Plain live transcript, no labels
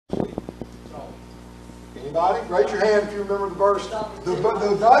Anybody? Raise your hand if you remember the verse.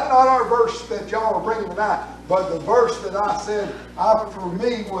 Not our verse that y'all are bringing tonight, but the verse that I said for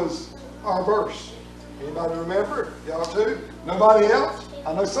me was our verse. Anybody remember? Y'all too? Nobody else?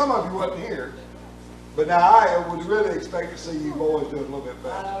 I know some of you wasn't here. But now I would really expect to see you boys do it a little bit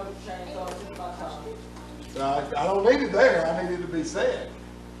better. I don't need it there. I need it to be said.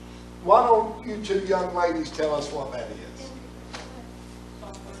 Why don't you two young ladies tell us what that is?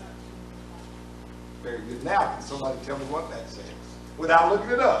 Very good. Now, can somebody tell me what that says? Without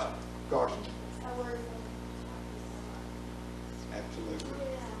looking it up. Carson. Absolutely.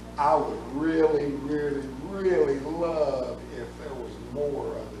 I would really, really, really love if there was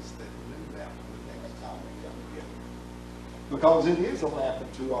more of us that knew that the next time we come together. Because it is a lamp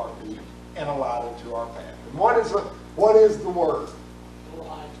unto our feet and a light unto our path. And what is the word?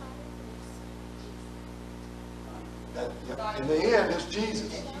 In the end, it's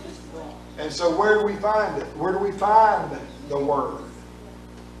Jesus. And so where do we find it? Where do we find the word?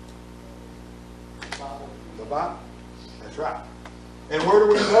 The Bible. That's right. And where do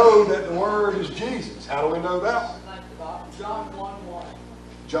we know that the word is Jesus? How do we know that? John 1:1.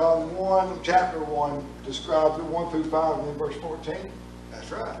 John 1, chapter 1, describes it 1 through 5 and then verse 14. That's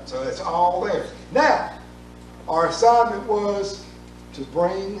right. So it's all there. Now, our assignment was to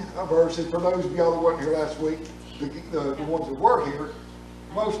bring a verse. And for those of y'all that weren't here last week, the ones that were here,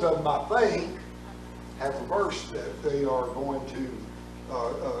 most of them, I think, have a verse that they are going to,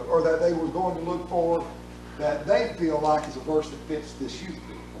 or that they were going to look for, that they feel like is a verse that fits this youth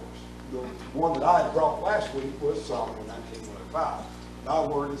group for us. The one that I had brought last week was Psalm 119:105. Thy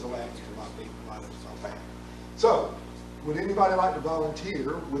word is a lamp to my feet, and a light unto my path. So, would anybody like to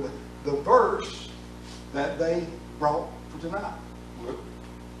volunteer with the verse that they brought for tonight?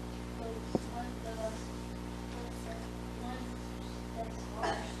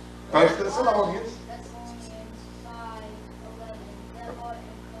 First Thessalonians. Thessalonians 5:11. Therefore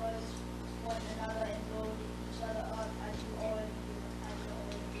encourage one another and build each other up as you always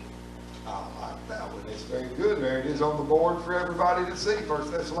do. I like that one. It's very good. There it is on the board for everybody to see.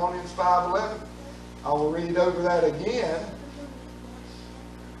 1 Thessalonians 5:11. I will read over that again.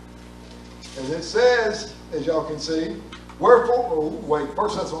 As it says, as y'all can see, wherefore, 1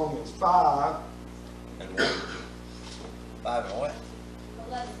 Thessalonians 5. And what? 5 and what?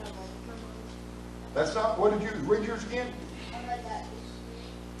 11. That's not, what did you, read yours again? I read that.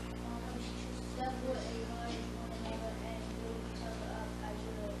 Several acknowledge one another and build each other up as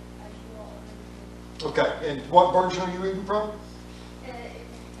you all Okay, and what version are you reading from?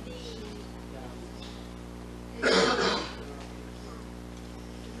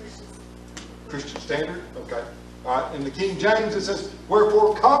 Christian Standard? Okay. All right, in the King James it says,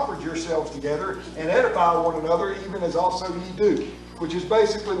 wherefore comfort yourselves together and edify one another, even as also ye do. Which is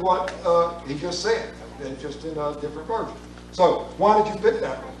basically what he just said, and just in a different version. So, why did you pick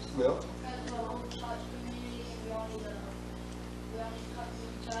that one, Bill? Because we're all church community and we all need to comfort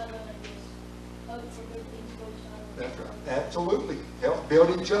each other and just hope for good things for each other. That's right. Absolutely. Help build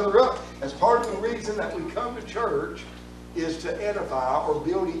each other up. As part of the reason that we come to church is to edify or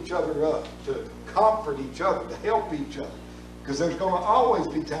build each other up, to comfort each other, to help each other. Because there's going to always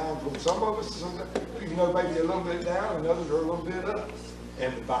be times when some of us, maybe a little bit down and others are a little bit up.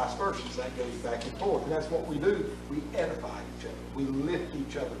 And vice versa. That goes back and forth. And that's what we do. We edify each other. We lift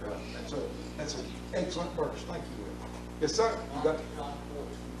each other up. That's an excellent verse. Thank you, Will. Yes, sir. You got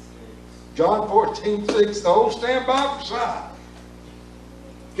John 14:6. The whole stand by for side.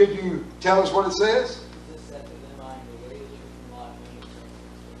 Could you tell us what it says?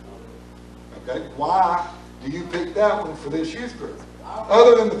 Okay. Why do you pick that one for this youth group?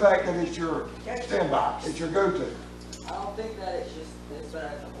 Other than the fact that it's your standby, it's your go-to. I don't think that it's about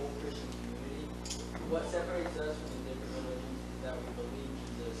as a whole Christian community. What separates us from the different religions is that we believe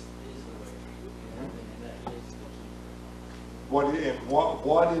Jesus is the way, and that He is the key. What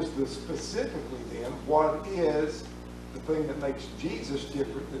is the specifically then? What is the thing that makes Jesus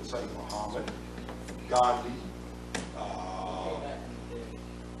different than, say, Muhammad, Gandhi?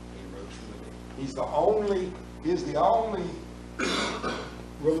 He's the only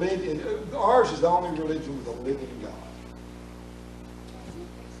religion, ours is the only religion with a living God.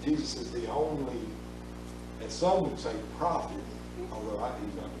 Jesus is the only, and some would say prophet, although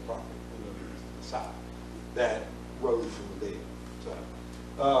he's not the prophet, he's the Messiah, that rose from the dead.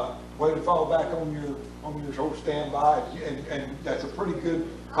 So, way to fall back on your whole standby, and that's a pretty good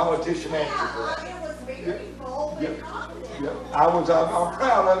politician answer for that. It was very bold and confident. Yeah, I'm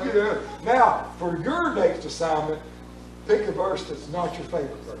proud of you. Now, for your next assignment, pick a verse that's not your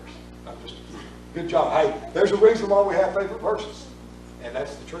favorite verse. I'm just kidding. Good job. Hey, there's a reason why we have favorite verses, and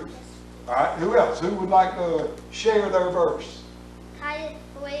that's the truth. All right, who else? Who would like to share their verse? Titus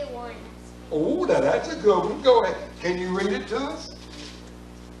 3:1. Oh, now that's a good one. Go ahead. Can you read it to us?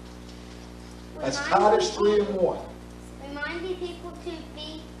 That's Titus 3:1. Remind the people to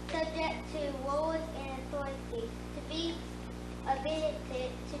be subject to rulers and authorities, to be obedient,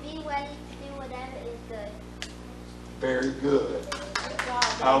 to be ready to do whatever is good. Very good.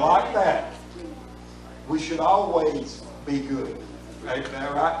 I like that. We should always be good. Right? Is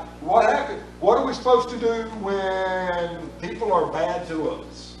that right? What happened? What are we supposed to do when people are bad to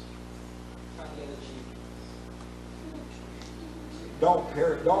us? Trying to get it cheap.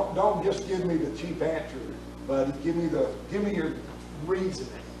 Don't just give me the cheap answer, but give me your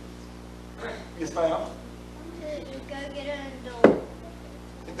reasoning. Yes, ma'am. To go get an adult.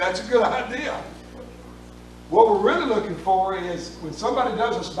 That's a good idea. What we're really looking for is when somebody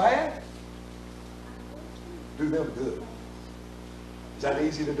does us bad, do them good. Is that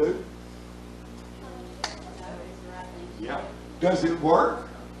easy to do? Yeah. Does it work?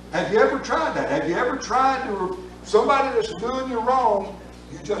 Have you ever tried that? Have you ever tried to, somebody that's doing you wrong,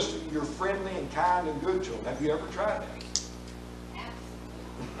 you're friendly and kind and good to them. Have you ever tried that?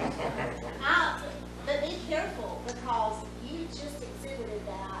 But be careful, because you just exhibited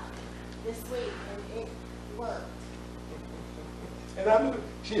that this week, and it worked. And I knew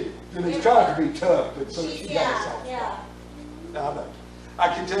he's trying to be tough, but so she got us off. Yeah. I know. I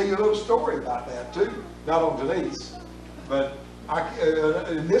can tell you a little story about that too. Not on today's, but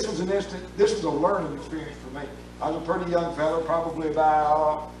and this was a learning experience for me. I was a pretty young fellow, probably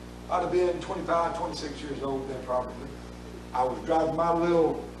about, I'd have been 25, 26 years old then probably. I was driving my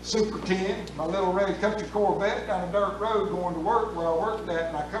little Super 10, my little red country Corvette down a dirt road going to work where I worked at,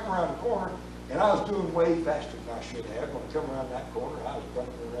 and I come around the corner, and I was doing way faster than I should have. When I come around that corner, I was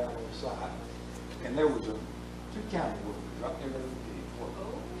running around on the side, and there was two county workers right there at the gate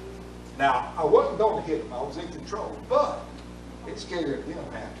working. Now, I wasn't going to hit them. I was in control, but it scared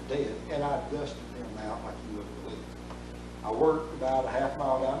them half to death, and I dusted them out like you wouldn't believe. I worked about a half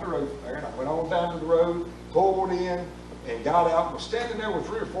mile down the road from there, and I went on down to the road, pulled in, and got out, and was standing there with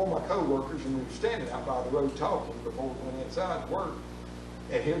 3 or 4 of my co-workers, and we were standing out by the road talking before we went inside to work.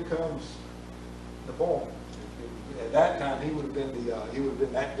 And here comes the foreman. At that time, he would have been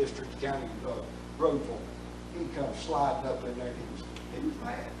that district county road foreman. He comes sliding up in there. He was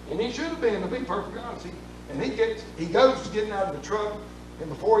mad, and he should have been, to be perfectly honest. He goes to getting out of the truck, and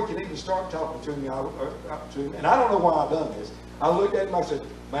before he can even start talking to me, and I don't know why I've done this. I looked at him, I said,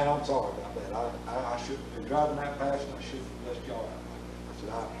 "Man, I'm sorry about that. I shouldn't have been driving that fast, and I shouldn't have left y'all out like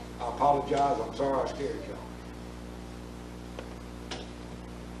that." I said, I apologize. I'm sorry I scared y'all.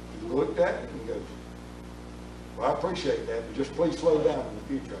 He looked at me and he goes, "Well, I appreciate that, but just please slow down in the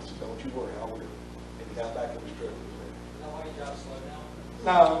future." I said, "Don't you worry, I will." And he got back in his truck. Is that why you drive slow down?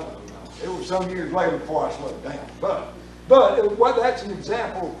 No. It was some years later before I slowed down. But that's an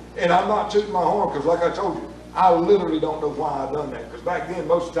example, and I'm not tooting my horn because, like I told you, I literally don't know why I done that. Because back then,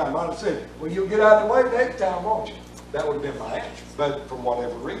 most of the time, I'd have said, "Well, you'll get out of the way next time, won't you?" That would have been my answer. But for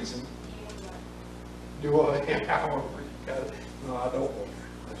whatever reason, do I? No, I don't want to.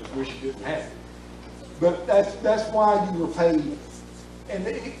 I just wish you didn't have it. But that's why you were paid, and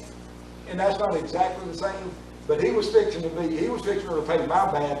that's not exactly the same. But he was fixing to repay my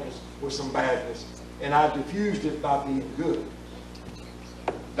badness with some badness, and I diffused it by being good.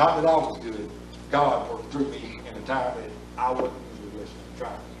 Not that I was good. God worked through me in a time that I wasn't usually listening and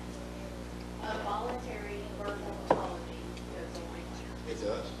trying. A voluntary verbal apology goes a long way. It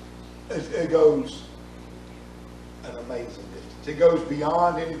does. It goes an amazing distance. It goes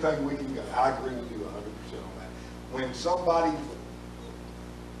beyond anything we can go. I agree with you 100% on that. When somebody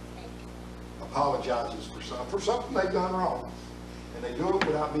apologizes for something they've done wrong, and they do it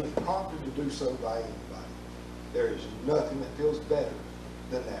without being prompted to do so by anybody, there is nothing that feels better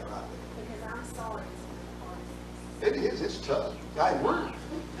than that right there. Because I'm sorry. It is. It's tough. Hey,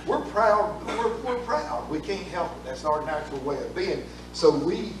 we're proud. We're proud. We can't help it. That's our natural way of being. So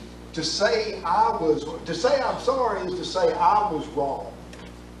to say I'm sorry is to say I was wrong,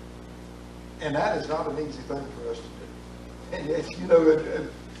 and that is not an easy thing for us to do. And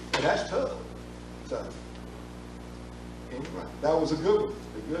and that's tough. So anyway, that was a good one.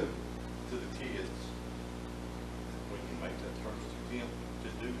 Good. To the kids, when you make that first attempt to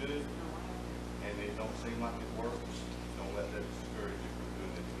do good, and it don't seem like it works, don't let that discourage you from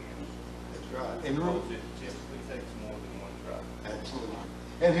doing it again. That's right. And Because it typically takes more than one try. absolutely.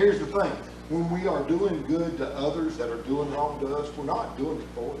 And here's the thing: when we are doing good to others that are doing wrong to us, we're not doing it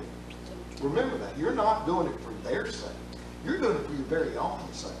for them. Remember that. You're not doing it for their sake. You're doing it for your very own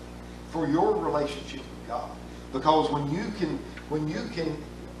sake, for your relationship with God. Because when you can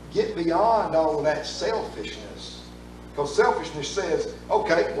get beyond all of that selfishness. Because selfishness says,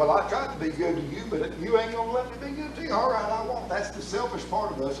 okay, well, I tried to be good to you, but you ain't going to let me be good to you. All right, I won't. That's the selfish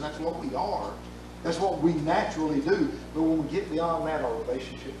part of us, and that's what we are. That's what we naturally do. But when we get beyond that, our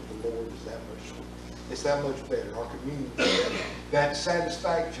relationship with the Lord is that much sweeter. It's that much better. Our communion is better. That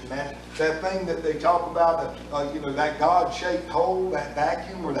satisfaction, that thing that they talk about, that God-shaped hole, that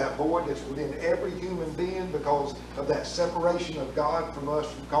vacuum or that void that's within every human being because of that separation of God from us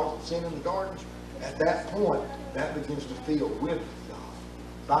because of sin in the garden. At that point, that begins to fill with God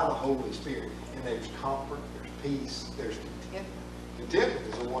by the Holy Spirit. And there's comfort, there's peace, there's contentment. Contentment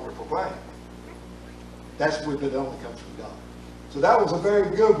is a wonderful thing. That's what it only comes from God. So that was a very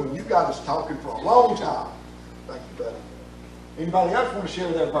good one. You got us talking for a long time. Thank you, buddy. Anybody else want to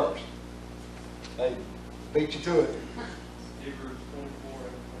share their verse? They beat you to it.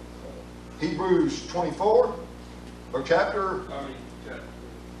 Hebrews 24, or chapter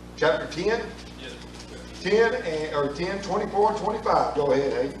 10? Yes. 10, or 10, 24, 25. Go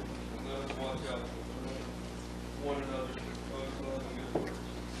ahead, Hayden. Let us watch out for one another, both love and good works,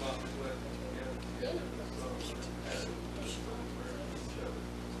 not neglecting together,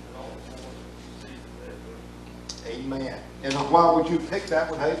 Amen. And why would you pick that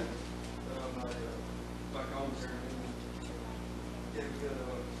one, Hayden? My commentary, give a good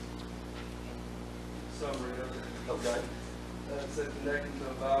summary of it. Okay. It said connecting to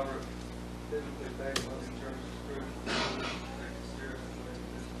a vibrant, biblically based love in terms of spiritual, spirit,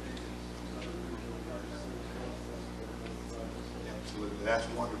 Absolutely. That's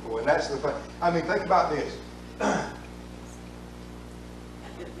wonderful. And that's the thing. I mean, think about this.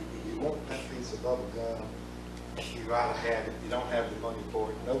 You want that piece of bubble gum. You gotta have it. You don't have the money for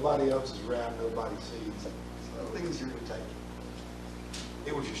it. Nobody else is around. Nobody sees. It's a little easier to take it.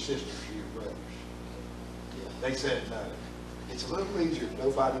 It was your sisters or your brothers. They said no. It's a little easier if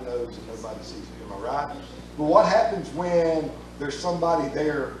nobody knows and nobody sees it. Am I right? But what happens when there's somebody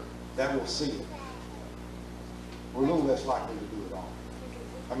there that will see it? We're a little less likely to do it all.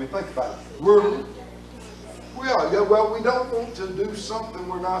 I mean, think about it. We don't want to do something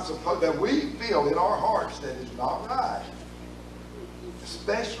we're not supposed, that we feel in our hearts that is not right.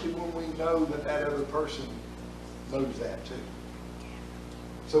 Especially when we know that that other person knows that too.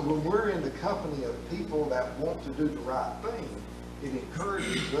 So when we're in the company of people that want to do the right thing, it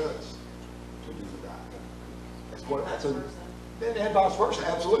encourages us to do the right thing. And vice versa,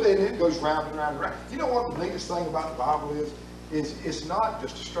 absolutely. And it goes round and round and round. You know what the biggest thing about the Bible is it's not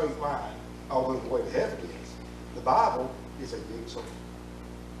just a straight line all the way to heaven is. The Bible is a big circle.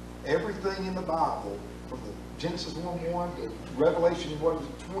 Everything in the Bible, from the Genesis 1:1 to Revelation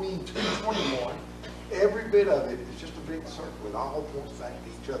 22:21, every bit of it is just a big circle. It all points back to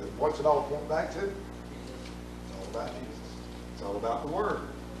each other. What's it all point back to? It's all about Jesus. It's all about the Word.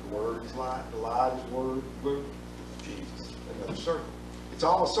 The Word is light. The light is Word. Jesus. Another circle. It's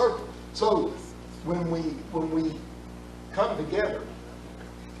all a circle. So when we come together,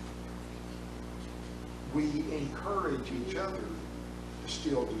 we encourage each other to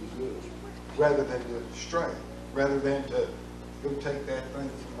still do good, rather than to stray, rather than to go take that thing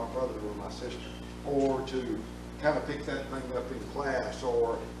from my brother or my sister, or to kind of pick that thing up in class,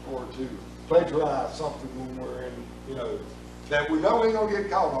 or to plagiarize something when we're in, that we know ain't gonna get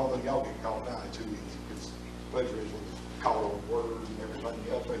caught, although y'all get caught now too easy, because plagiarism is caught on words and everything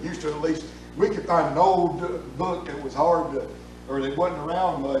else. But used to, at least, we could find an old book that was hard to, or that wasn't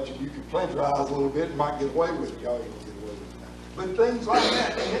around much, and you could plagiarize a little bit and might get away with it. Y'all ain't gonna get away with it now. But things like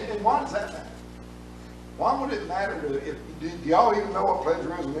that, and why does that matter? Why would it matter do y'all even know what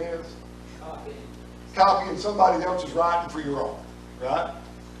plagiarism is? Copying somebody else's writing for your own, right?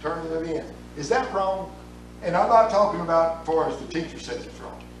 Turning it in. Is that wrong? And I'm not talking about as far as the teacher says it's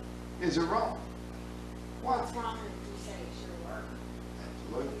wrong. Is it wrong? Why? What's wrong if you say it's your work?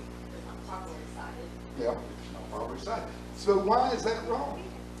 Absolutely. It's not properly cited. Yeah, it's not properly cited. So why is that wrong?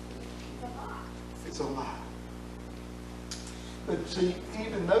 It's a lie. It's a lie. But see,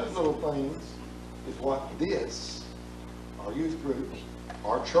 even those little things is what this, our youth group,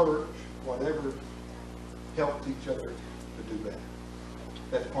 our church, whatever, helps each other to do that.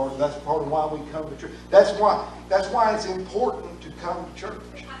 That's part of why we come to church. That's why it's important to come to church.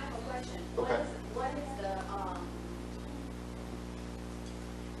 I have a question. Okay. What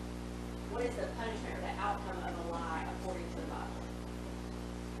is the punishment or the outcome of a lie according to the Bible?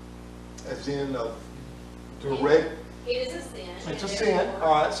 As in direct. It is a sin. It's a and sin. therefore-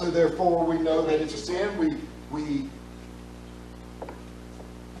 All right. So therefore, we know that it's a sin.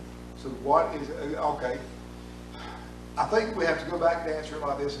 So what is okay? I think we have to go back to answer it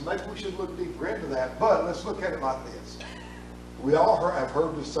like this, and maybe we should look deeper into that. But let's look at it like this: We all have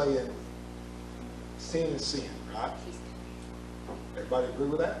heard the saying, sin is sin, right? Everybody agree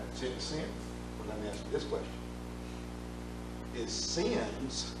with that? Sin is sin? Well, let me ask you this question. Is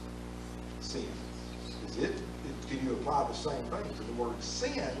sins sin? Can you apply the same thing to the word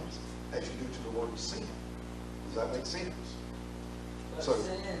sins as you do to the word sin? Does that make sense? But So-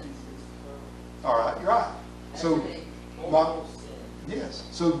 sins is, All right, you're right. So, multiple sins. yes.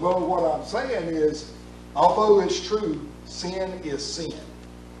 So, well, what I'm saying is, although it's true, sin is sin.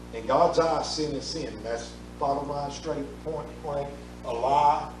 In God's eyes, sin is sin. And that's bottom line, straight, point blank. A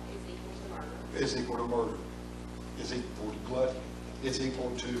lie Is equal to murder. is equal to gluttony, is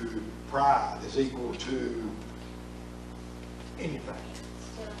equal to pride, is equal to anything.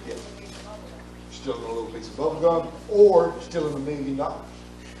 Yeah. Stealing a little piece of bubble gum or stealing $1 million.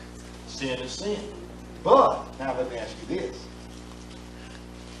 Sin is sin. But, now let me ask you this.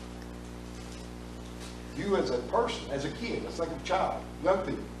 You as a person, as a kid, let's think of a child, young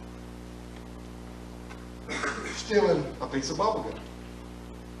people, stealing a piece of bubble gum.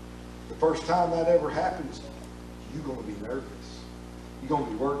 The first time that ever happens, you're going to be nervous. You're going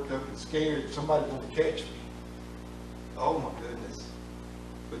to be worked up and scared. Somebody's going to catch me. Oh my goodness.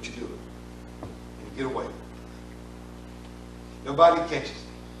 But you do it. And you get away. Nobody catches me.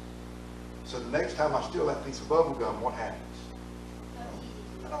 So the next time I steal that piece of bubble gum, what happens?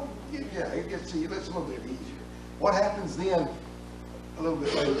 Yeah, it gets a little bit easier. What happens then, a little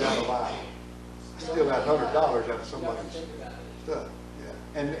bit later down the line? I steal that $100 out of somebody's Think about it. stuff.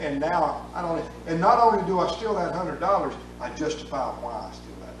 Yeah. And now, and not only do I steal that $100, I justify why I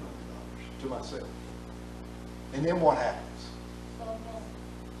steal that $100 to myself. And then what happens?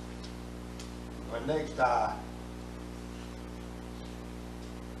 Well, next I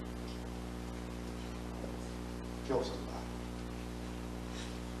kill somebody.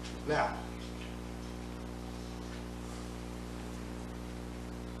 Now,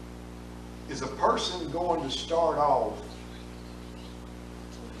 is a person going to start off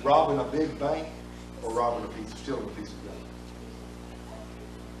robbing a big bank or stealing a piece of gum?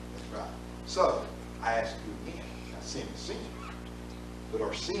 That's right. So, I ask you again, now sin is sin, but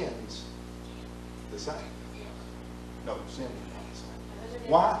are sins the same? No, sin is not the same.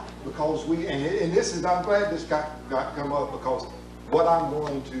 Why? Because and this is, I'm glad this got come up, because what I'm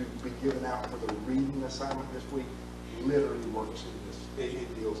going to be giving out for the reading assignment this week literally works in this.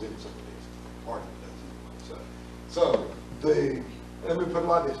 It deals in some of this. Part of it doesn't. So let me put it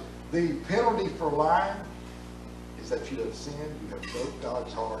like this. The penalty for lying is that you have sinned, you have broke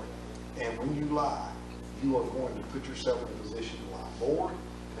God's heart, and when you lie, you are going to put yourself in a position to lie more,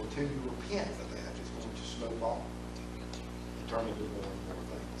 and until you repent of that, it's going to snowball and turn into more and more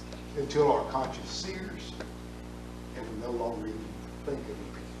things. Until our conscience sears, and we no longer even think of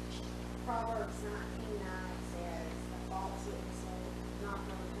repentance. Proverbs 19:9 says, "The false witness will not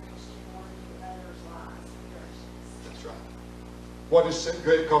go punished, nor do others' lies perishes." That's right. What is sin?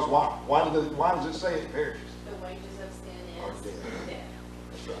 Because why? Why does it say it perishes? The wages of sin Or is death. death.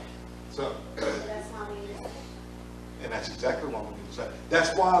 That's right. So, That's why we need to say. and that's exactly what we need to say.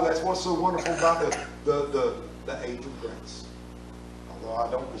 That's what's so wonderful about the age of grace. Although I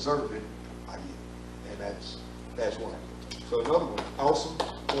don't deserve it, I get it. And that's wonderful. So another one, awesome.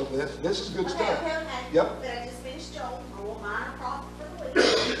 Love this. This is good stuff. Okay. Yep. But I just finished Joel, I will mine a prophet for the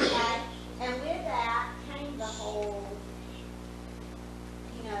week, okay? And with that came the whole,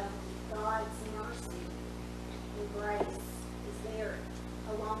 God's mercy and grace is there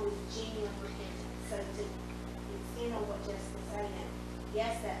along with genuine repentance. So to extend on what Jessica was saying,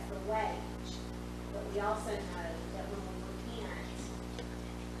 yes, that's the wage, but we also know that when we repent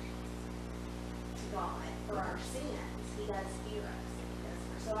to God for our sins, He does hear us.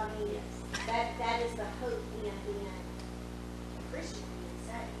 So I mean, that is the hope in being a Christian, being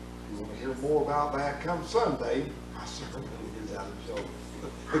saved. You want to hear more about that come Sunday? My sermon is out of Joel.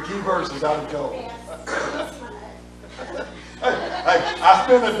 The key verse is out of Joel. Yes. I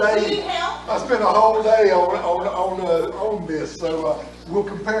spent a day. Need help? I spent a whole day on this, so we'll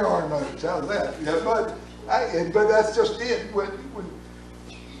compare our notes. How's that? Yeah, but that's just it. Well,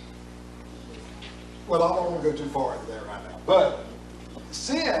 I don't want to go too far into that right now. But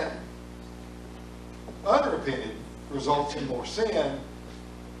sin, unrepented, results in more sin.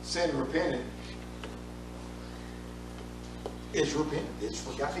 Sin repented is repented. It's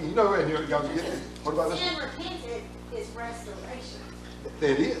forgotten. And y'all get it. What about this? Sin repented is restoration.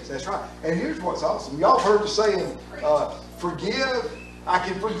 It is. That's right. And here's what's awesome. Y'all heard the saying, forgive. I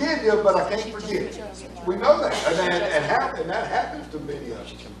can forgive you, but I can't forget. We know that. And that happens to many of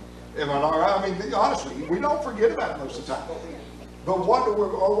us. Am I not right? I mean, honestly, we don't forget about it most of the time. But what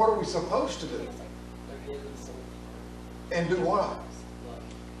are we supposed to do? And do what?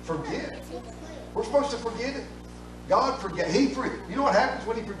 Forget. We're supposed to forget it. God forget. You know what happens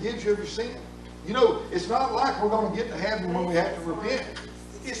when He forgives you of your sin? You know, it's not like we're going to get to heaven when we have to repent.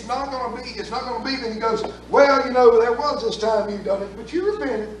 It's not going to be that He goes, well, you know, there was this time you done it, but you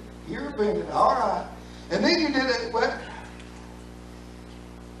repented. You repented. All right. And then you did it. Well,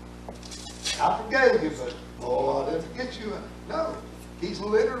 I forgave you, but oh, I didn't forget you. No. He's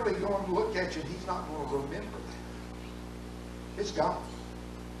literally going to look at you and He's not going to remember that. It's gone.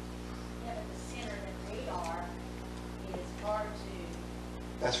 Yeah, but the sinner that we are is hard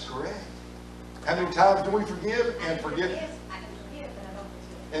to. That's correct. How many times do we forgive and forget? I can forgive, but I don't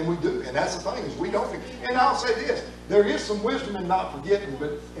forgive. And we do. And that's the thing, is we don't forget. And I'll say this. There is some wisdom in not forgetting,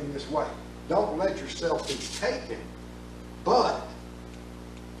 but in this way. Don't let yourself be taken. But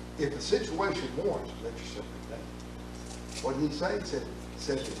if the situation warrants, let yourself be taken. What did He say? He said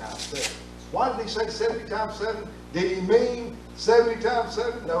 70 times 7. Why did He say 70 times 7? Did He mean 70 times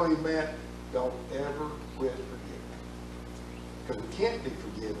 7? No, He meant don't ever quit forgiving. Because we can't be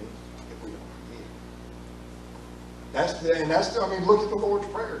forgiven if we don't forgive. I mean, look at the Lord's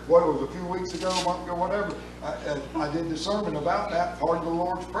Prayer. What, it was a few weeks ago, a month ago, whatever. I did the sermon about that part of the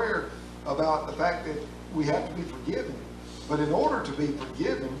Lord's Prayer, about the fact that we have to be forgiven. But in order to be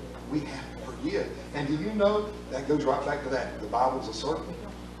forgiven, we have to forgive. And do you know, that goes right back to that. The Bible's a circle.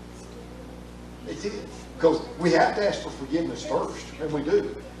 It is. Because we have to ask for forgiveness first, and we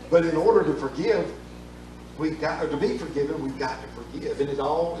do. But in order to forgive, to be forgiven, we've got to forgive. And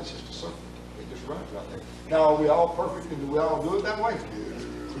it's just a circle. It just runs right there. Now, are we all perfect and do we all do it that way?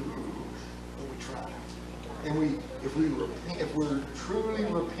 But we try. And if we're truly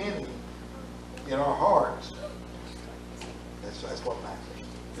repenting in our hearts, that's what matters.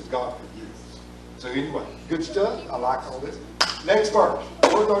 Because God forgives. So anyway, good stuff. I like all this. Next verse.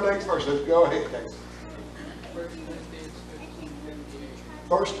 Where's our next verse? Let's go ahead. Next.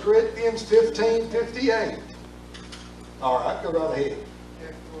 1 Corinthians 15:58. All right, go right ahead.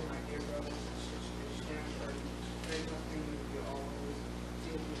 Therefore, my dear brothers and sisters, stand firm. Make nothing of you always.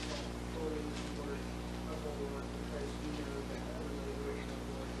 Deal yourself according to the word of the Lord, because you know that the liberation of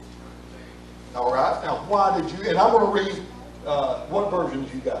the Lord is not in vain. All right. Now, why did you? And I'm going to read what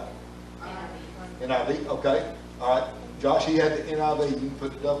versions you got. NIV. Okay. All right. Josh, he had the NIV. You can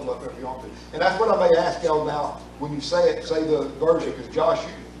put the double up if you want to. And that's what I may ask y'all now. When you say it, say the version, because Josh,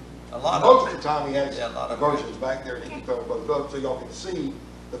 most of the time he has the versions back there, and he can put both up so y'all can see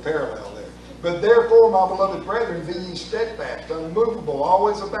the parallel there. But therefore, my beloved brethren, be ye steadfast, unmovable,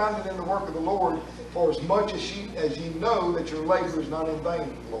 always abounding in the work of the Lord, for as much as ye know that your labor is not in vain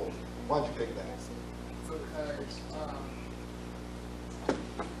with the Lord. Why'd you pick that?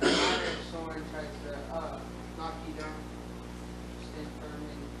 Because if someone tries to knock you down, stand firm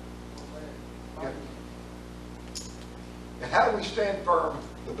and let it bother you. And how do we stand firm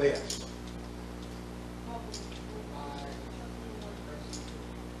the best?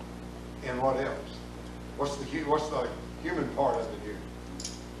 And what else? What's the human part of it here?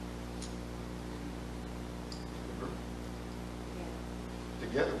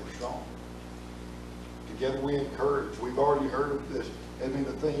 Together we're strong. Together we encourage. We've already heard of this. I mean,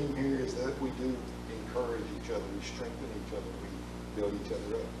 the theme here is that we do encourage each other. We strengthen each other. We build each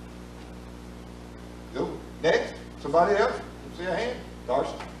other up. Good. Next. Somebody else? See a hand?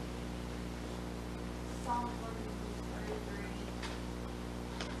 Darcy. Psalm 133,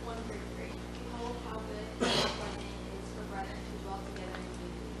 133. Behold how good and how pleasant it is for brethren to dwell together in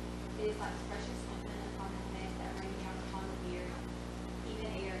unity. It is like precious ointment upon the head that rain down upon the beard, even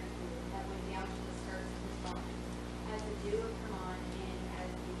Aaron's beard, that went down to the skirts of his garments, as the dew of Hermon, and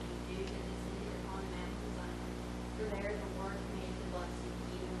as the dew that descended upon the mountains of Zion. For there the Lord commanded the blessing,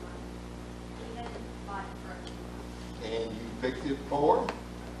 even life forever. And you picked it for?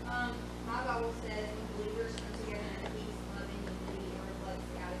 My Bible says when believers come together in peace, love, and unity, it reflects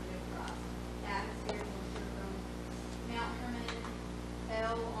the attitude of Christ. The atmosphere moisture from Mount Hermon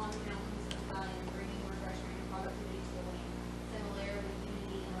fell on the mountains of Zion, bringing refreshment and productivity to the land. Similarly,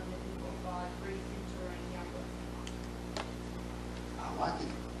 unity and love the people of God breathes into rain down blessing. I like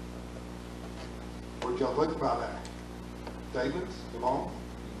it. What y'all think about that? David, come on.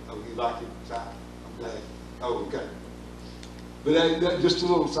 Oh, you like it? I'm glad. Oh, okay. But just a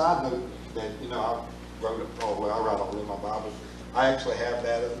little side note that, I wrote it, I write all in my Bible. I actually have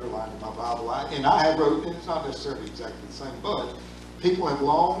that underlined in my Bible. And I have wrote, and it's not necessarily exactly the same, but people have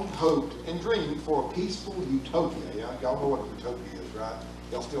long hoped and dreamed for a peaceful utopia. Y'all know what a utopia is, right?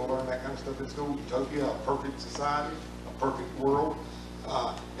 Y'all still learn that kind of stuff in school? Utopia, a perfect society, a perfect world.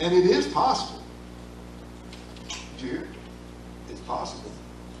 And it is possible. Did you hear? It's possible.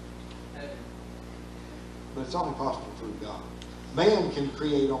 but it's only possible through God. Man can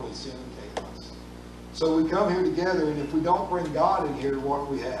create only sin and chaos. So we come here together, and if we don't bring God in here, what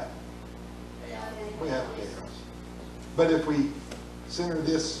do we have? We have chaos. But if we center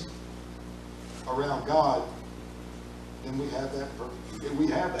this around God, then we have that perfect. We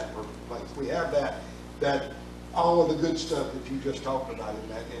have that perfect place. We have that all of the good stuff that you just talked about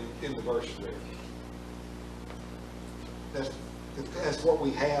in the verse there. That's what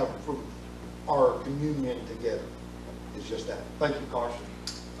we have from our communion together. It's just that. Thank you, Carson.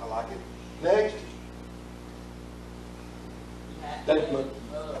 I like it. Next. Thank you.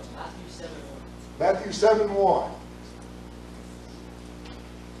 Matthew 7:1. Matthew 7:1.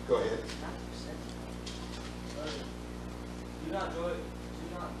 Go ahead. Do not judge,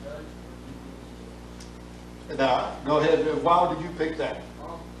 or Now, go ahead. Why did you pick that?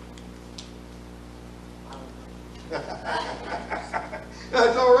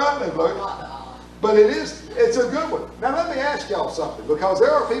 That's all right, then, folks. But it's a good one. Now, let me ask y'all something, because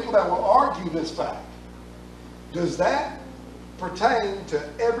there are people that will argue this fact. Does that pertain to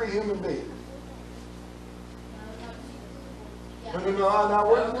every human being? No,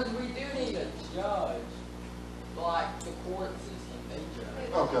 because we do need a judge, like the court system, they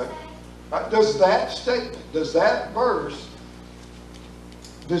judge. Okay. Does that statement, does that verse,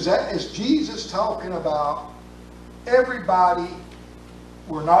 is Jesus talking about everybody,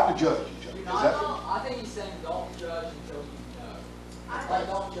 we're not to judge each other? Is that, I think he's saying don't judge until you know. Like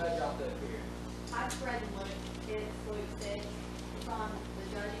don't judge off the appearance. I've read Luke, Luke 6, it's on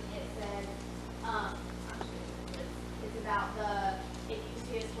the judging, it says, it's about if you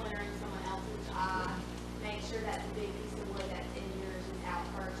see a splinter in someone else's eye, make sure that the big piece of wood that's in yours is out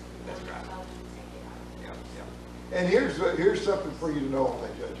first. That's right. Yourself and take it out. yeah. And here's something for you to know on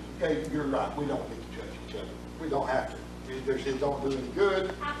that judging. Okay, you're right. We don't need to judge each other. We don't have to. It don't do any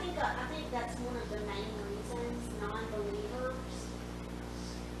good. I think that's one of the main reasons non-believers,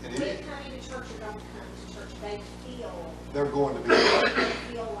 And when coming to church or don't come to church, they feel they're going to be. they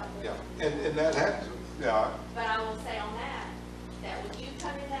feel like they're Yeah, and that happens. Yeah. But I will say on that when you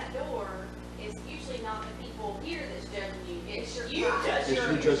come in that door, it's usually not the people here that's judging you, it's you judge It's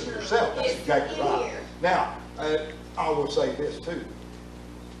you judging yourself. That's exactly right. Now, I will say this too.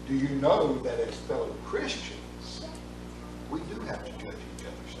 Do you know that as fellow Christians, we do have to judge each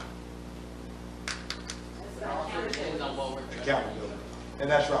other's Depends on what we're judging. accountability. And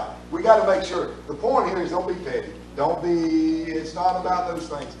that's right. We got to make sure. The point here is don't be petty. It's not about those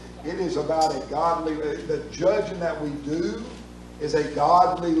things. It is about a godly, the judging that we do is a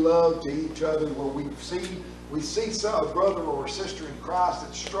godly love to each other, where we see a brother or a sister in Christ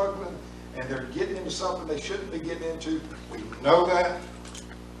that's struggling and they're getting into something they shouldn't be getting into. We know that.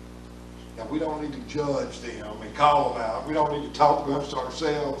 And we don't need to judge them and call them out. We don't need to talk amongst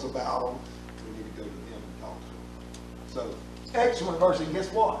ourselves about them. We need to go to them and talk to them. So, excellent verse. And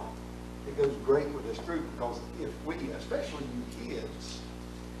guess what? It goes great with this group, because if we, especially you kids,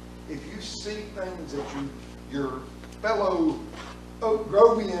 if you see things that your fellow Oak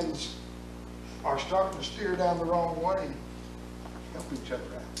Grovians are starting to steer down the wrong way, help each other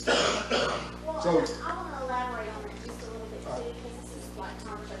out. Well, So- I want to elaborate on that just a little bit too, because this is like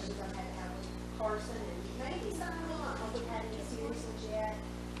conversations I've had to have with Carson, and maybe some of them, I don't know if we've had any serious ones yet.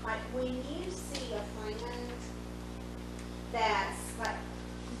 Like, when you see a friend that's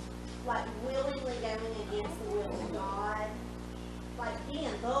like willingly going against the will of God, like being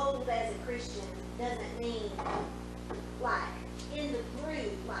bold as a Christian doesn't mean, like, in the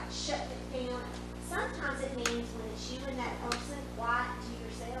group, like, shut it down. Sometimes it means when it's you and that person, quiet to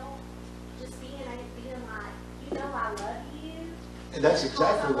yourself, just being like, you know I love you. And that's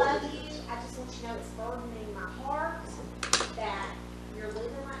exactly what I it love you. is. I just want you to know it's burdening my heart that you're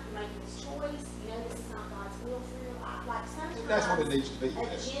living like you're making this choice. You know this is not God's will for your life. Like sometimes That's what it needs to be.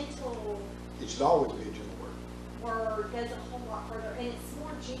 a gentle It should always be a gentle word. word goes a whole lot further, and it's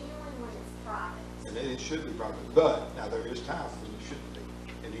more genuine when it's private. And it should be private. But now there is times when it shouldn't be.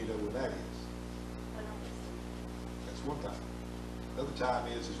 And you know when that is. That's one time. Another time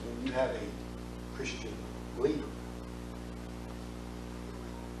is when you have a Christian leader.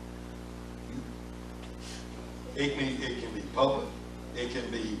 It can be public. It can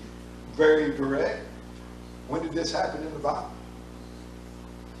be very direct. When did this happen in the Bible?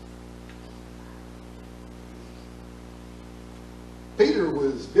 Peter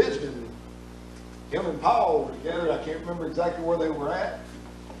was visiting. Him and Paul were together. I can't remember exactly where they were at.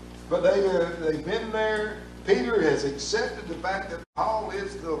 But they've been there. Peter has accepted the fact that Paul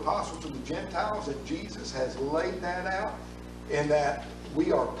is the apostle to the Gentiles, and Jesus has laid that out, and that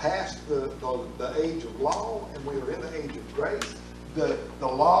we are past the age of law and we are in the age of grace. the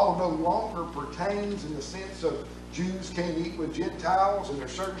law no longer pertains in the sense of Jews can't eat with Gentiles, and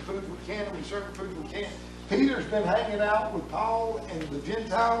there's certain foods we can and certain foods we can't. Peter's been hanging out with Paul and the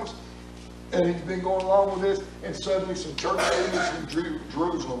Gentiles, and he's been going along with this, and suddenly some church leaders from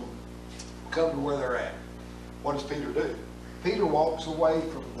Jerusalem come to where they're at. What does Peter do? Peter walks away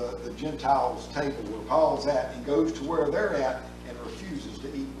from the Gentiles' table where Paul's at, and goes to where they're at and refuses to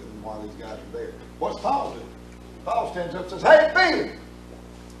eat with them while these guys are there. What's Paul do? Paul stands up and says, "Hey, Peter,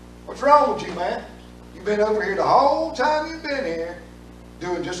 what's wrong with you, man? You've been over here the whole time you've been here,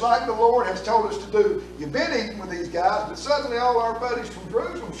 doing just like the Lord has told us to do. You've been eating with these guys, but suddenly all our buddies from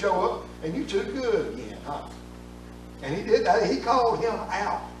Jerusalem show up, and you too good again, huh?" And he did that. He called him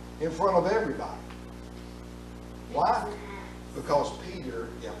out in front of everybody. Why? Because Peter,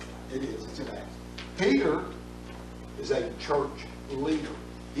 yeah, it is, it's an act. Peter is a church leader.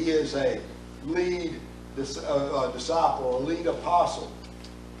 He is a lead disciple, a lead apostle.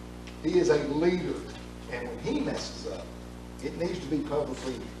 He is a leader. And when he messes up, it needs to be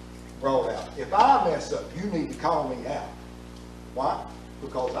publicly brought out. If I mess up, you need to call me out. Why?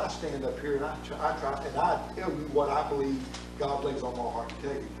 Because I stand up here and I try and I tell you what I believe God lays on my heart to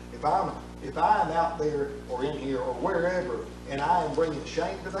tell you. If I'm out there or in here or wherever and I am bringing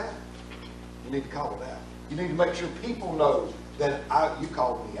shame to that, you need to call it out. You need to make sure people know that you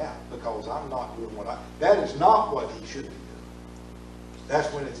called me out, because I'm not doing that is not what he should be doing. That's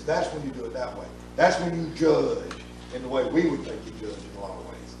when you do it that way. That's when you judge in the way we would think you judge in a lot of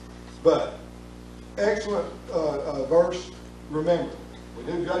ways. But excellent verse. Remember, we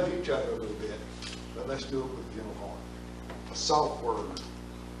do judge each other a little bit, but let's do it with a gentle heart. A soft word.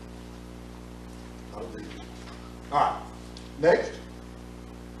 Not a big deal. All right. Next.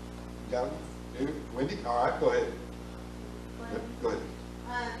 You got it? Wendy? All right, go ahead. Yep, go ahead.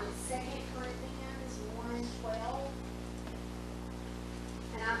 2 Corinthians 1:12.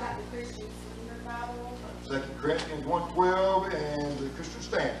 And I've got the Christian Standard Bible. 2 Corinthians 1:12 and the Christian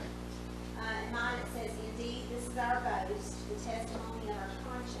Standard. In mine it says, "Indeed, this is our boast, the testimony of our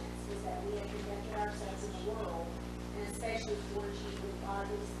conscience, is that we have conducted ourselves in the world, and especially towards you, with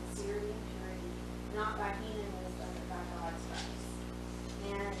godly sincerity and purity, not by human wisdom, but by God's grace."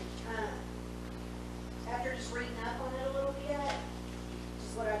 And after just reading up on it a little bit,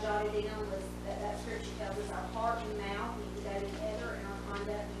 just what I jotted down was that scripture tells us our heart and mouth need to go together, and our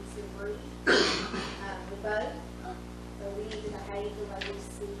conduct needs to agree with both. So we need to behave the way we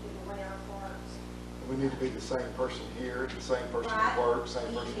speak and the way our hearts. We need to be the same person here, the same person Right. at work, same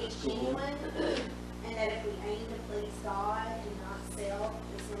We person need at to be school. genuine, and that if we aim to please God and not self,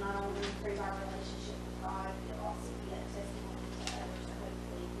 this will not only improve our relationship with God, but it'll also be a testimony to others, so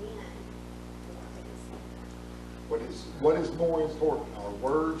hopefully then we won't take this thing. What is more important, our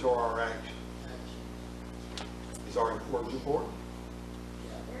words or our actions? Is our words important?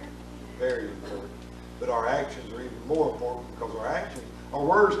 Very important. But our actions are even more important, because our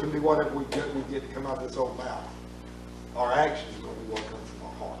words can be whatever we get to come out of this old mouth. Our actions are going to be what comes from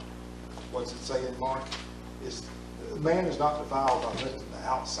our heart. What's it saying, Mark? Man is not defiled by what's in the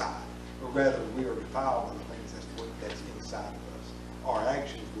outside, but rather we are defiled by the things that's inside of us. Our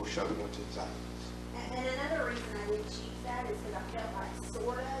actions will show what's inside of us. And another reason I didn't choose that is because I felt like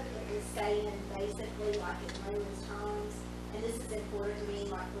sort of it was saying basically like in Romans terms, and this is important to me,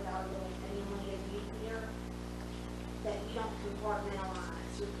 like with our little family of youth here, that you don't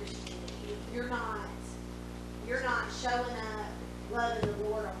compartmentalize your Christianity. You're not showing up, loving the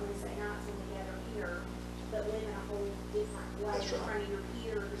Lord on Wednesday nights when we gather here, but living a whole different way That's in right. front of your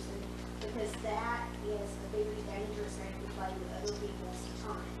peers, and because that is a very dangerous game to play with other people's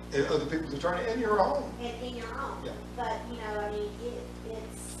time. And other people's attorney and your own. And in your own. Yeah. But, you know, I mean,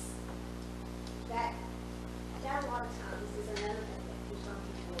 it's, that a lot of times is another thing that can turn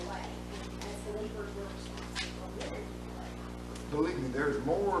people away. And as believers, we're responsible for living people away. Believe me, there's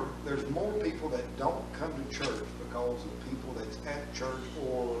more people that don't come to church because of people that's at church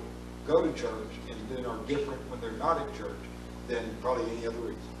or go to church and then are different when they're not at church than probably any other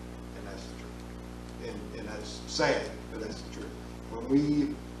reason. And that's the truth. And that's sad, but that's the truth.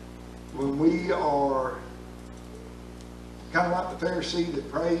 When we are kind of like the Pharisee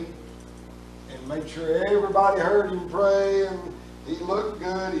that prayed and made sure everybody heard him pray, and he looked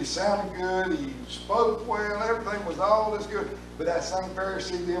good, he sounded good, he spoke well, everything was all this good. But that same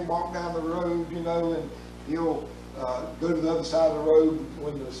Pharisee then walk down the road, you know, and he'll go to the other side of the road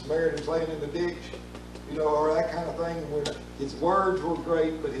when the Samaritan's laying in the ditch, you know, or that kind of thing, where his words were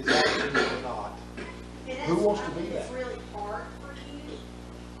great, but his actions were not. And Who wants to be It's that? really hard for you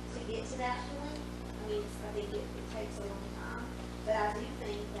to get to that point. I mean, I think it takes a long time. But I do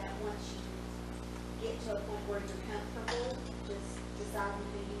think that once you get to a point where you're comfortable just decide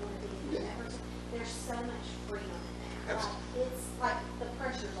who you want to be. You never, there's so much freedom in that. Like, it's like the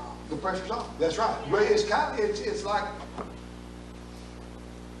pressure's off. The pressure's off. That's right. But it's kind of, it's like,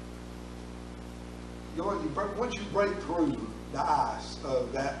 once you break through the ice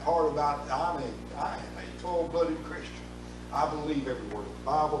of that part about I am a full-blooded Christian. I believe every word of the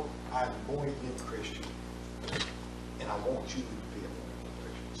Bible. I am a born-again Christian, and I want you to be a born-again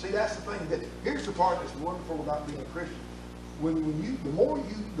Christian. See, that's the thing. That here's the part that's wonderful about being a Christian. The more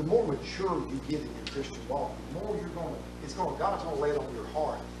mature you get in your Christian walk, the more God's gonna lay it on your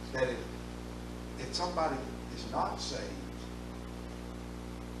heart that if somebody is not saved,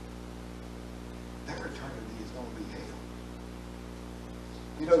 their eternity is going to be hell.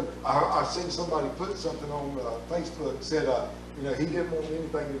 You know, I seen somebody put something on Facebook, said, he didn't want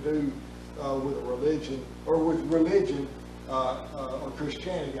anything to do with a religion, or with religion or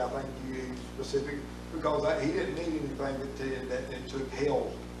Christianity, I think you used specific, because he didn't need anything that took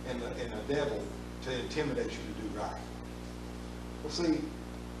hell and the devil to intimidate you to do right. Well, see,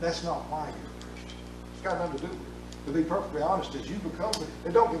 that's not why you're a Christian. It's got nothing to do with it. To be perfectly honest, as you become,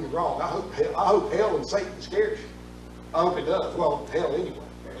 and don't get me wrong, I hope hell and Satan scares you. I hope it does. Well, hell anyway.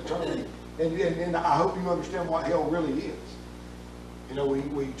 Eternity. And I hope you understand what hell really is. You know,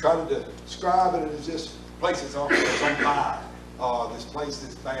 we try to describe it as this place that's on fire. This place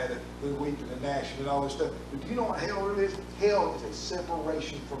that's bad, the weeping and gnashing and all this stuff. But do you know what hell really is? Hell is a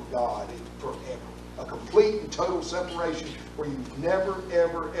separation from God forever. A complete and total separation where you never,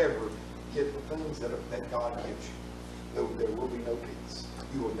 ever, ever get the things that God gives you. There will be no peace.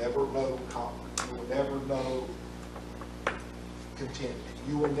 You will never know comfort. You will never know contentment.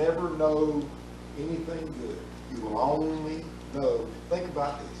 You will never know anything good. You will only know. Think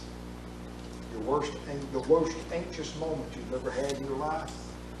about this. The worst anxious moment you've ever had in your life,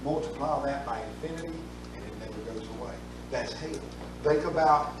 multiply that by infinity, and it never goes away. That's hell. Think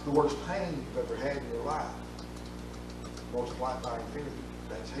about the worst pain you've ever had in your life, multiply it by infinity.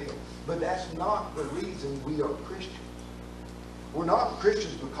 That's hell. But that's not the reason we are Christians. We're not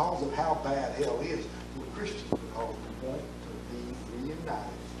Christians because of how bad hell is. We're Christians because we want to be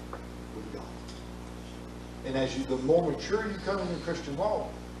reunited with God. And the more mature you come in your Christian walk,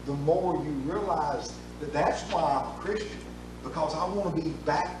 the more you realize that that's why I'm a Christian, because I want to be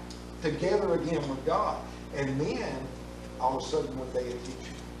back together again with God. And then, all of a sudden, one day it hits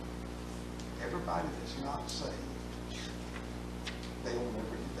you. Everybody that's not saved, they will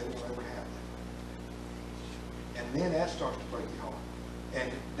never have that. And then that starts to break your heart.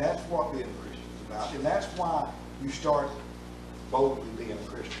 And that's what being a Christian is about. And that's why you start boldly being a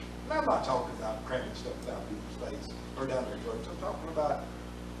Christian. And I'm not talking about cramming stuff down people's face or down their throats. I'm talking about,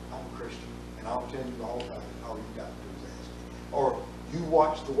 I'm a Christian, and I'll tell you all about it. All you got to do is ask me. Or you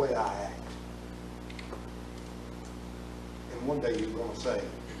watch the way I act. And one day you're going to say,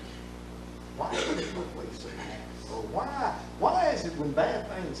 why do you look like so bad? Or why is it when bad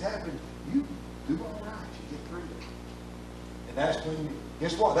things happen, you do all right, you get through it? And that's when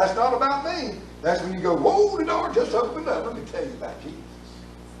guess what? That's not about me. That's when you go, whoa, the door just opened up. Let me tell you about Jesus.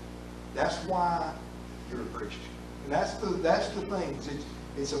 That's why you're a Christian. And that's the thing.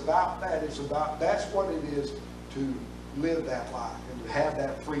 It's about that. That's what it is to live that life and to have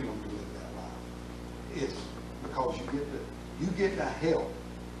that freedom to live that life. It's because you get to help.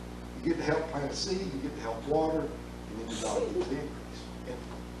 You get to help plant a seed, you get to help water, and then you God gets the increase. And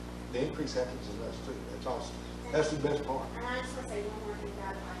the increase happens in us too. That's awesome. That's the best part. And I just want to say one more thing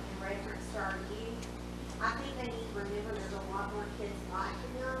about it, like in reference to our youth. I think they need to remember there's a lot more kids like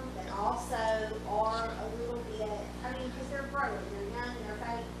them that also are a little bit, because they're growing, they're young, and they're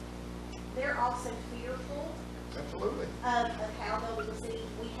baby. They're also fearful Absolutely. of how they'll receive.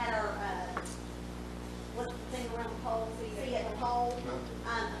 We had our, what's the thing around the pole, see at the pole,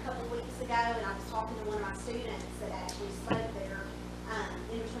 a couple of weeks ago, and I was talking to one of my students that actually spoke there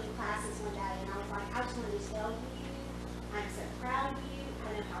in between classes one day, and I was like, I just wanted to tell you, I'm so proud of you.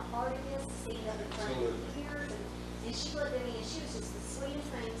 I know how hard it is to stand up in front of your peers. And she looked at me, and she was just the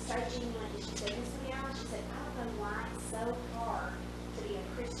sweetest thing, so genuine. And she said this to me, she said, I don't know why it's so hard to be a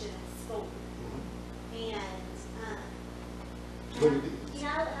Christian in school. And, and I told her,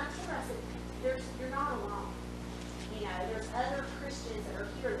 I said, you're not alone. There's other Christians that are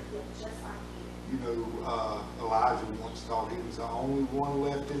here that feel just like you. Elijah once thought he was the only one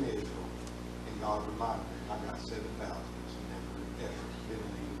left in Israel. And God reminded him, I got 7,000 that's never, ever been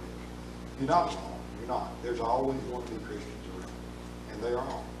in Israel. You're not alone. You're not. There's always going to be Christians around. And they are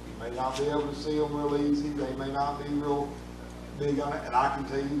all. You may not be able to see them real easy. They may not be real big on it. And I can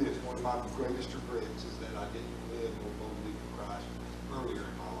tell you this, one of my greatest regrets is that I didn't live more boldly for Christ earlier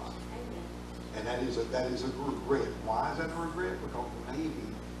in my life. Amen. And that is a regret. Why is that a regret? Because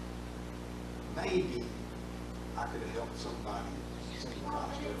maybe I could have helped somebody see Well,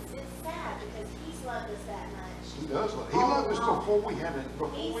 Christ. and it's sad because he's loved us that much. He does love. He loved us before we had it.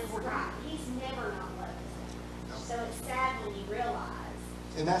 Before He's we were. right. He's never not loved us that much. So it's sad when you realize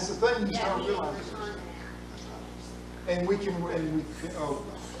And that's the thing. You that start he didn't realizing. return that. And we can. Oh,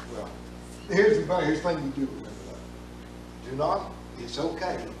 well. Here's the thing you do remember that. Do not. It's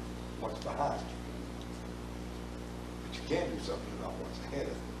okay what's behind you, but you can do something about what's ahead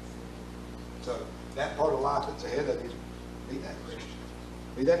of you. So that part of life that's ahead of you, be that Christian.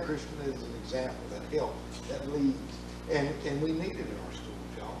 Be that Christian as an example, that helps, that leads. And we need it in our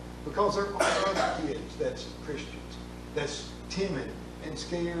schools, y'all. Because there are other kids that's Christians, that's timid and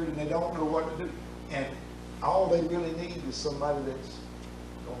scared and they don't know what to do. And all they really need is somebody that's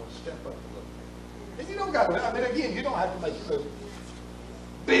going to step up a little bit. And you don't got to, I mean, again, you don't have to make it a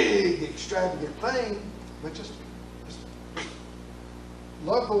big, extravagant thing, but just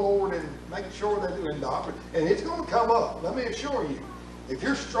love the Lord and make sure they do indoctrinate. And it's going to come up, let me assure you. If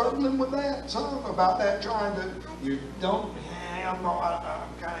you're struggling with that, some about that, trying to, you don't, I'm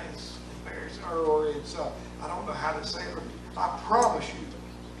kind of embarrassed, or it's, I don't know how to say it. I promise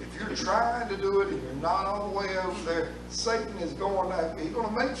you, if you're trying to do it and you're not all the way over there, Satan is going to, he's going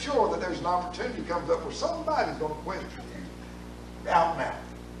to make sure that there's an opportunity comes up where somebody's going to question you out and out.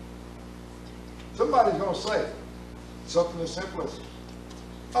 Somebody's going to say something as simple as,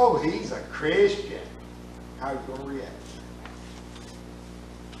 oh, he's a Christian. How are you going to react?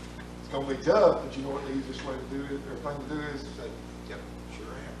 It's going to be tough, but you know what the easiest way to do it, or thing to do is to say, yep,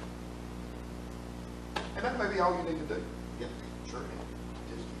 sure am. And that may be all you need to do. Yep, sure am.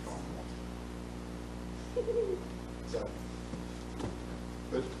 Just keep on. So,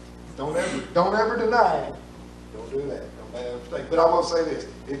 but don't ever deny it. Don't do that. Don't make a mistake. But I will say this,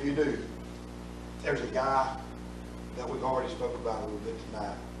 if you do, there's a guy that we've already spoken about a little bit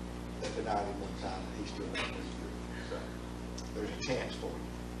tonight that denied him one time, and he's still not pretty good. So there's a chance for you.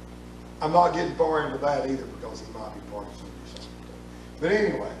 I'm not getting far into that either because he might be part of something. But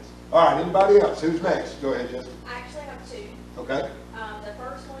anyways, all right, anybody else? Who's next? Go ahead, Jessica. I actually have two. Okay. The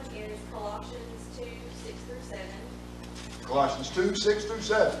first one is Colossians 2:6-7. Colossians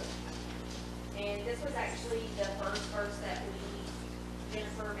 2:6-7. And this was actually the first verse that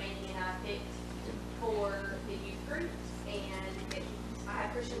Jennifer, Mandy, and I picked for the youth group. And I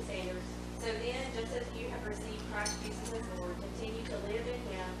have Christian standards. So then, just as you have received Christ Jesus as Lord, continue to live in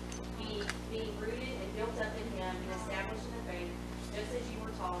Him, being rooted and built up in Him and established in the faith, just as you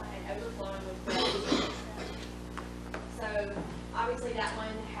were taught, and overflowing with grace. So obviously that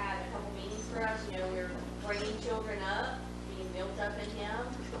one had a couple meanings for us. You know, we're bringing children up, being built up in Him,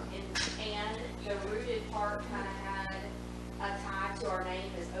 and the rooted part kind of had a tie to our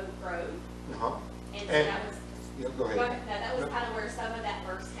name as Oak Grove. Uh-huh. And so that was. Yeah, go ahead. That was kind of where some of that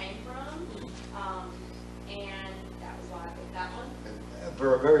verse came from, and that was why I picked that one. And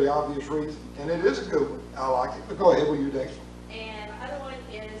for a very obvious reason, and it is a good one. I like it. But go ahead with your next one. And the other one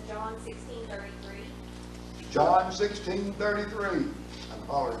is John 16:33. John 16:33. I'm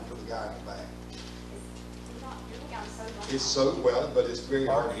hollering for the guy in the back. It's not really, I'm so lost. It's so well, but it's very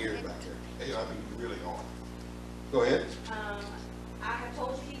hard to hear back there. I mean, really hard. Go ahead. I have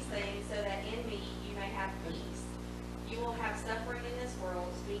told you these things so that in me you may have peace. You will have suffering in this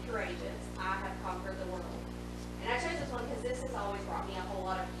world. Be courageous. I have conquered the world. And I chose this one because this has always brought me a whole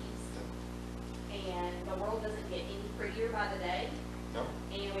lot of peace. And the world doesn't get any prettier by the day. No.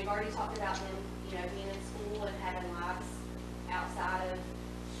 And we've already talked about them, you know, being in school and having lives outside of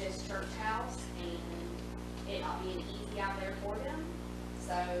this church house and it not being easy out there for them.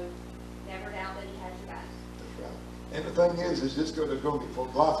 So never doubt that He has your back. That's right. And the thing is there's going to be full,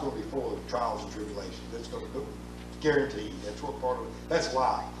 life's going to be full of trials and tribulations. It's going to go guaranteed. That's what part of it. That's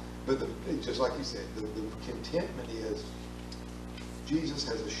life. But just like you said, the contentment is Jesus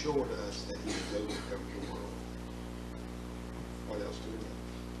has assured us that He has overcome the world. What else do we know?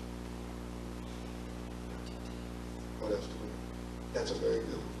 What else do we know? That's a very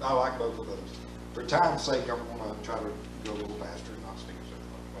good one. I like both of those. For time's sake, I'm going to try to go a little faster and not speak so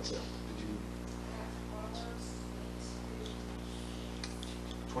much myself. Did you?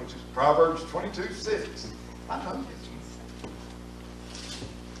 Proverbs 22:6. I know this one.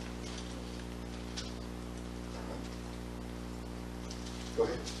 Go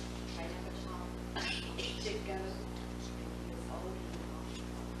ahead.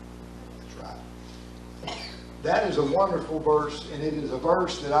 That's right. That is a wonderful verse, and it is a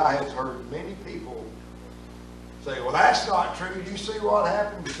verse that I have heard many people say, well, that's not true. You see what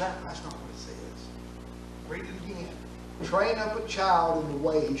happened? That's not what it says. Read it again. train up a child in the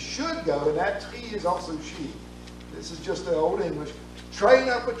way he should go, and that he is also she. This is just the old English. Train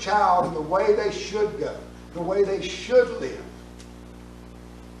up a child in the way they should go, the way they should live.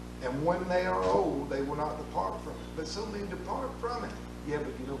 And when they are old, they will not depart from it. But some may depart from it. Yeah,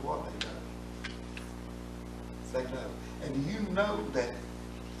 but you know what? They know. They know. And do you know that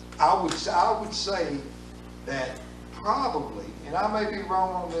I would say that probably, and I may be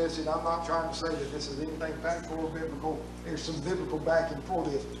wrong on this, and I'm not trying to say that this is anything factual or biblical. There's some biblical backing for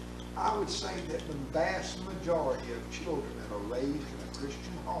this. I would say that the vast majority of children that are raised in a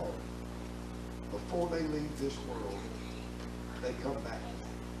Christian home, before they leave this world, they come back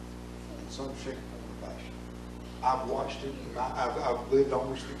in some shape, form, or fashion. I've watched it. I've lived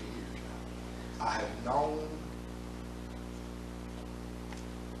almost 50 years now. I have known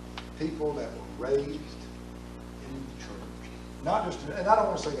people that were raised in the church. Not just, and I don't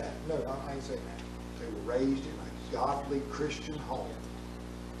want to say that. No, I ain't saying that. They were raised in a godly Christian home.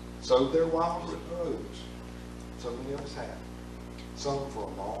 Sowed their wild oats. So many of us have. Some for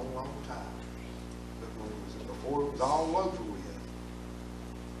a long, long time. But when it was, before it was all over with,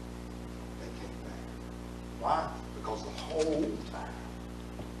 they came back. Why? Because the whole time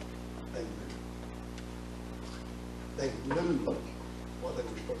they knew what they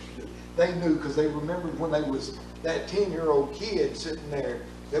were supposed to do. They knew because they remembered when they was that 10-year-old kid sitting there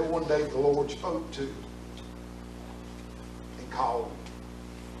that one day the Lord spoke to and called them.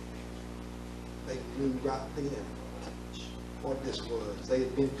 They knew right then what this was. They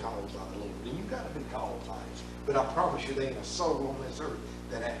had been called by the Lord. And you got to be called by it. But I promise you, there ain't a soul on this earth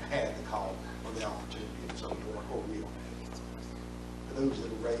that hadn't had the call or the opportunity at some point, or will have it. For those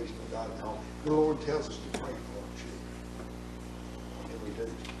that are raised in the godly home, the Lord tells us to pray for our children. And we do.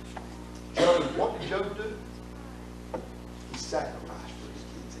 Job, what did Job do? He sacrificed for his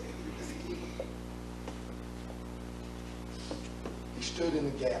kids every day. He stood in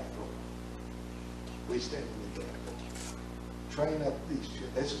the gap for them. We stand in the gap for them. Train up these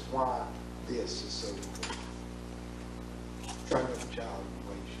children. This is why this is so important. Train up a child in the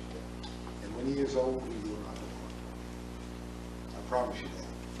way he should go. And when he is old, he will not depart. I promise you that.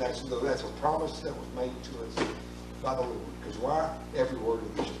 That's a promise that was made to us by the Lord. Because why? Every word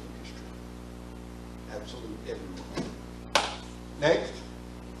of this book is true. Absolute every word. Next.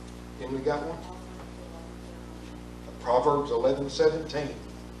 And we got one? Proverbs 11:17.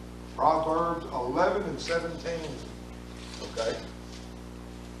 Proverbs 11 and 17. Okay.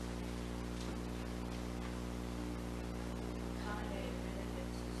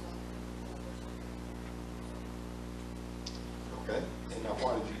 Okay. And now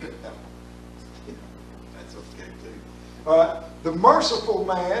why did you get that one? That's okay too. All right. The merciful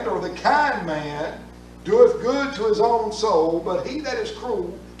man or the kind man doeth good to his own soul, but he that is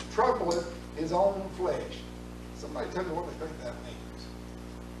cruel troubleth his own flesh. Somebody tell me what they think that means.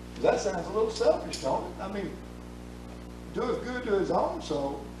 That sounds a little selfish, don't it? I mean, doeth good to his own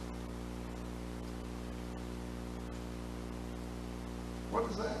soul. What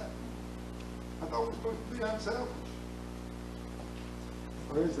is that? I thought we were supposed to be unselfish.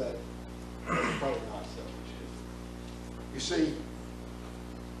 Or is that? Probably not selfish. You see,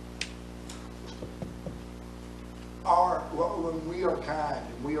 when we are kind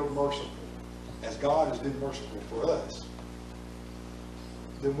and we are merciful, as God has been merciful for us,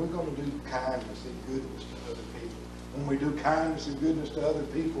 then we're going to do kindness and goodness to other people. When we do kindness and goodness to other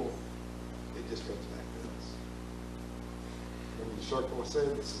people, it just comes back to us. When the circle was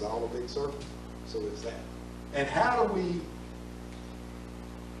said, this is all a big circle, so is that. And how do we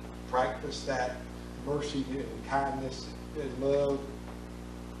practice that mercy and kindness and love?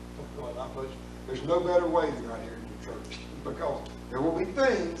 Well, not much. There's no better way than right here in the church, because there will be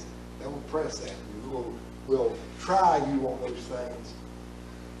things that will press that. We'll try you on those things.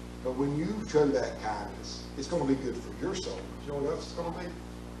 But when you show that kindness, it's going to be good for your soul. You know what else it's going to be?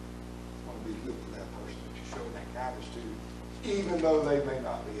 It's going to be good for that person that you're showing that kindness to, even though they may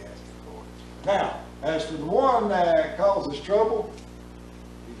not be asking for it. Now, as for the one that causes trouble,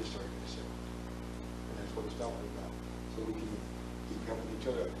 you just serve yourself. And that's what it's talking about. So we can keep coming to each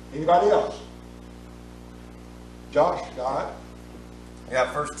other. Anybody else? Josh, got it?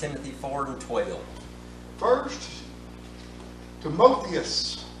 Yeah, 1 Timothy 4:12. First,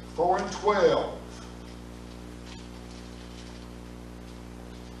 Timotheus 4:12.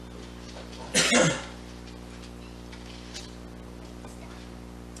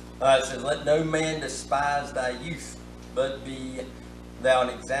 It says, let no man despise thy youth, but be thou an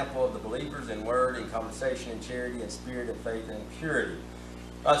example of the believers in word, in conversation, in charity, in spirit, in faith, and in purity.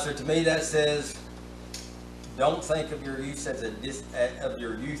 So to me that says, don't think of your youth as a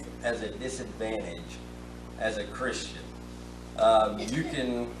disadvantage as a Christian. You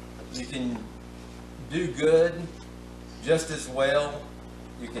can do good just as well.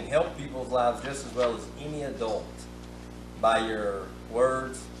 You can help people's lives just as well as any adult by your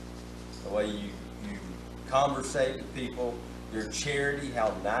words, the way you conversate with people, your charity,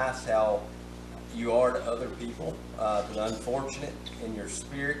 how nice, how you are to other people, to the unfortunate, in your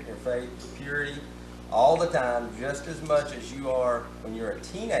spirit, your faith, your purity, all the time, just as much as you are when you're a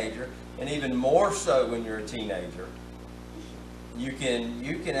teenager, and even more so when you're a teenager. You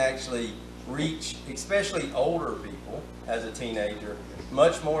can actually reach, especially older people as a teenager,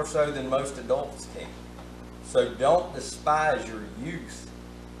 much more so than most adults can. So don't despise your youth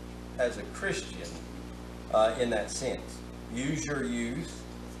as a Christian in that sense. Use your youth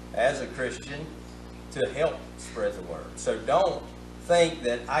as a Christian to help spread the word. So don't think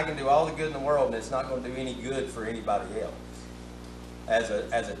that I can do all the good in the world and it's not going to do any good for anybody else as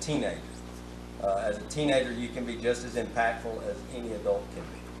a teenager. As a teenager, you can be just as impactful as any adult can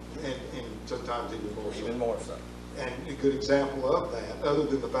be. And sometimes even more so. Even more so. And a good example of that, other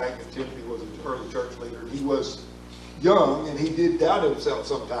than the fact that Timothy was an early church leader, he was young and he did doubt himself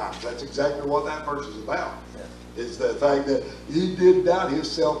sometimes. That's exactly what that verse is about. Yeah. Is the fact that he did doubt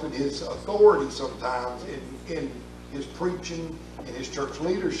himself and his authority sometimes in his preaching and his church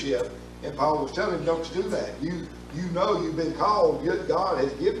leadership. And Paul was telling him, don't do that. You know you've been called. God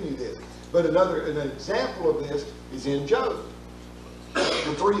has given you this. But an example of this is in Job.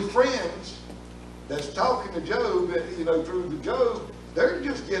 The three friends that's talking to Job, through the Job, they're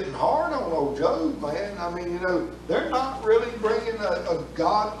just getting hard on old Job, man. I mean, they're not really bringing a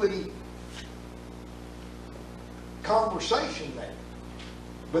godly conversation there.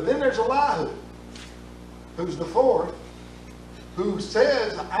 But then there's Elihu, who's the fourth, who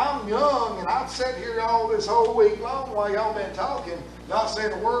says, I'm young and I've sat here all this whole week long while y'all been talking, not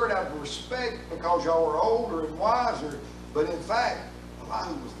saying a word out of respect because y'all are older and wiser, but in fact,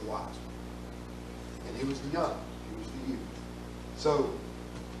 Elihu was the wise one. And he was the young. He was the youth. So,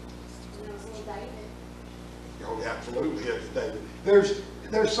 oh, absolutely, yes, David.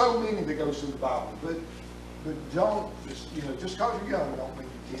 There's so many that goes through the Bible, but don't just because you're young, don't mean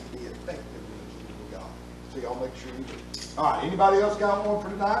you can't be effective in the kingdom of God. So y'all make sure you do. All right, anybody else got one for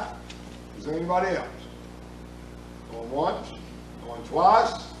tonight? Is there anybody else? Going once, going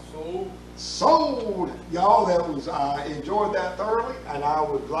twice. Sold. Y'all, I enjoyed that thoroughly, and I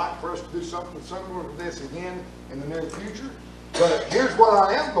would like for us to do something similar to this again in the near future. But here's what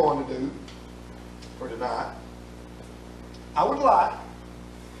I am going to do for tonight. I would like,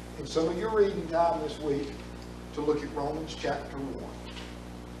 in some of your reading time this week, to look at Romans chapter 1.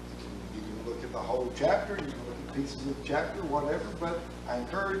 You can look at the whole chapter, you can look at pieces of the chapter, whatever, but I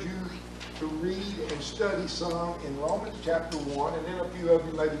encourage you to read and study some in Romans chapter 1, and then a few of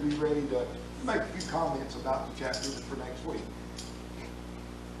you maybe be ready to make a few comments about the chapter for next week.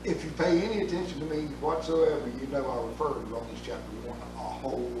 If you pay any attention to me whatsoever, you know I refer to Romans chapter 1 a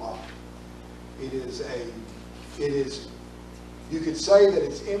whole lot. It is, you could say that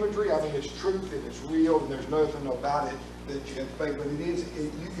it's imagery. I mean, it's truth and it's real, and there's nothing about it that you have to pay, but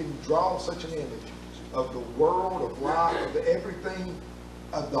you can draw such an image of the world, of life, of everything,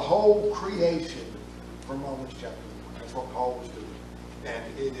 of the whole creation from Romans chapter 1. That's what Paul was doing.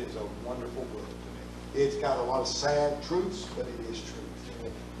 And it is a wonderful book to me. It's got a lot of sad truths, but it is truth.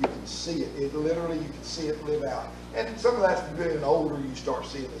 You can see it. It literally, you can see it live out. And some of that's getting older, you start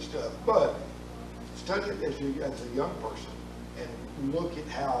seeing this stuff. But study it as a young person and look at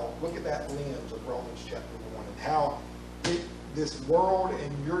that lens of Romans chapter 1 and how this world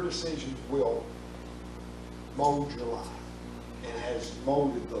and your decisions will mold your life and has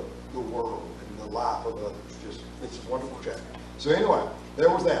molded the world and the life of others. It's a wonderful chapter. So anyway, there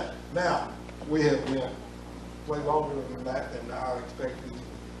was that. Now, we have went way longer than that than I expected.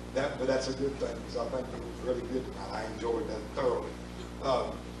 But that's a good thing because I think it was really good tonight. I enjoyed that thoroughly.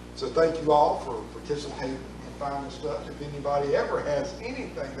 So thank you all for participating in finding stuff. If anybody ever has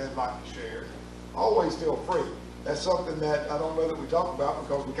anything they'd like to share, always feel free. That's something that I don't know that we talk about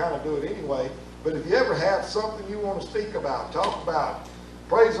because we kind of do it anyway. But if you ever have something you want to speak about, talk about,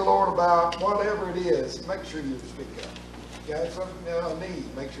 praise the Lord about, whatever it is, make sure you speak up. If you have something that I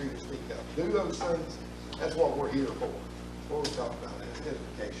need, make sure you speak up. Do those things. That's what we're here for. That's what we talk about,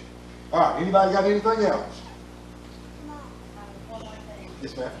 edification. All right, anybody got anything else? One more thing.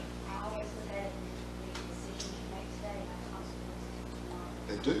 Yes, ma'am. I always look at the decisions you make today have consequences tomorrow.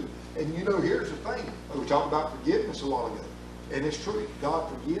 They do. And here's the thing. We talked about forgiveness a while ago. And it's true. God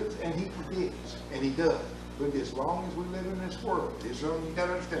forgives and He forgives. And He does. But as long as we live in this world, you got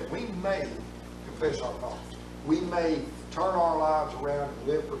to understand, we may confess our faults. We may turn our lives around and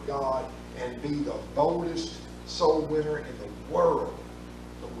live for God and be the boldest soul winner in the world,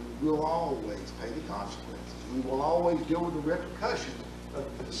 but we will always pay the consequences. We will always deal with the repercussions of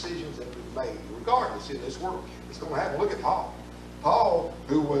the decisions that we've made, regardless in this world. It's going to happen. Look at Paul. Paul,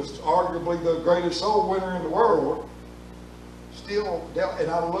 who was arguably the greatest soul winner in the world, still dealt, and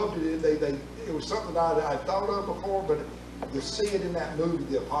I loved it. It was something I thought of before, but you see it in that movie.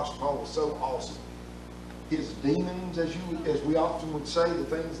 The Apostle Paul was so awesome. His demons, as we often would say, the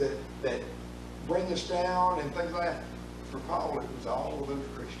things that bring us down and things like that. For Paul, it was all of those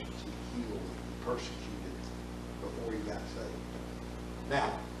Christians he healed, he persecuted before he got saved.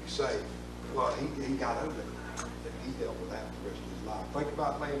 Now, you say, well, he got over it. He dealt with that the rest of his life. Think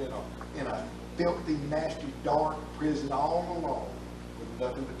about laying in a filthy, nasty, dark prison all alone with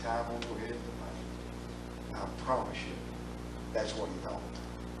nothing but time on your head and money. I promise you, that's what he thought.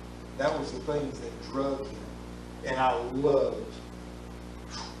 That was the things that drug him. And I loved,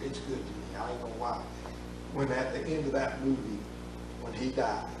 it's good to me, I ain't gonna lie. When at the end of that movie, when he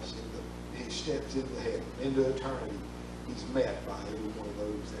dies, he steps into heaven, into eternity, he's met by every one of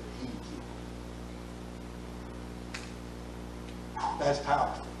those that he killed. That's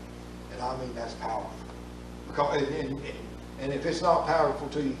powerful. And I mean, that's powerful. Because, and if it's not powerful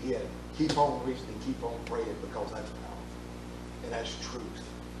to you yet, keep on reasoning, keep on praying, because that's powerful. And that's truth.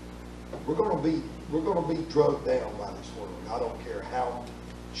 We're going to be drugged down by this world. I don't care how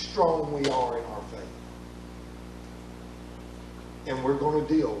strong we are in our faith. And we're going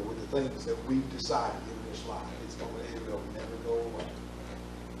to deal with the things that we've decided in this life. It will never go away.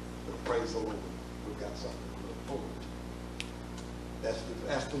 But praise the Lord, we've got something to look forward to.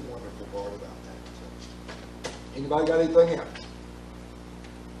 That's the wonderful part about that. So, anybody got anything else?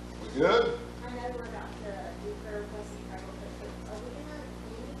 We good? I know we're about to do prayer requests and prayer requests, but are we gonna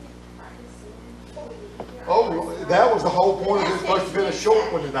practice singing before we leave here? Oh, that was the whole point of this. Supposed to be a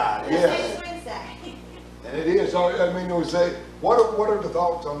short one tonight. That's Yes. next Wednesday. And it is. I mean, we say, what are the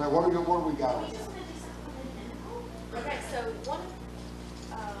thoughts on that? What do we got? We just want to do something with the Okay, so one,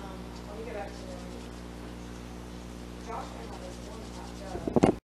 let me go back to Josh and